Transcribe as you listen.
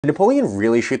Did Napoleon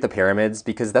really shoot the pyramids?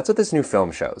 Because that's what this new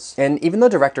film shows. And even though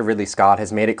director Ridley Scott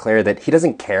has made it clear that he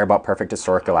doesn't care about perfect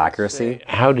historical accuracy,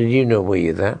 how did you know? Were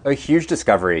you there? A huge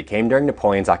discovery came during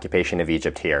Napoleon's occupation of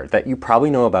Egypt here that you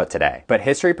probably know about today. But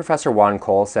history professor Juan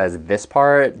says this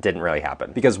part didn't really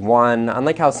happen. Because one,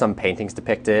 unlike how some paintings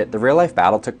depict it, the real-life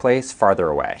battle took place farther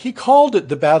away. He called it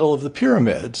the Battle of the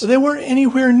Pyramids. They weren't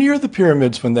anywhere near the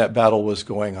pyramids when that battle was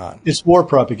going on. It's war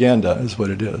propaganda is what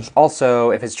it is.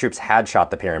 Also, if his troops had shot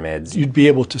the pyramids, you'd be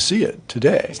able to see it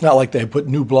today. It's not like they put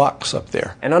new blocks up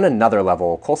there. And on another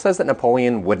level, Cole says that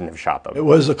Napoleon wouldn't have shot them. It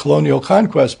was a colonial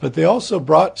conquest, but they also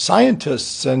brought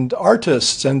scientists and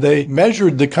artists, and they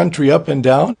measured the country up and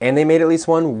down. And they made at least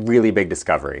one really big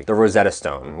discovery, the Rosetta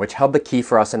Stone, which held the key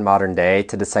for us in modern day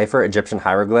to decipher Egyptian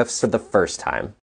hieroglyphs for the first time.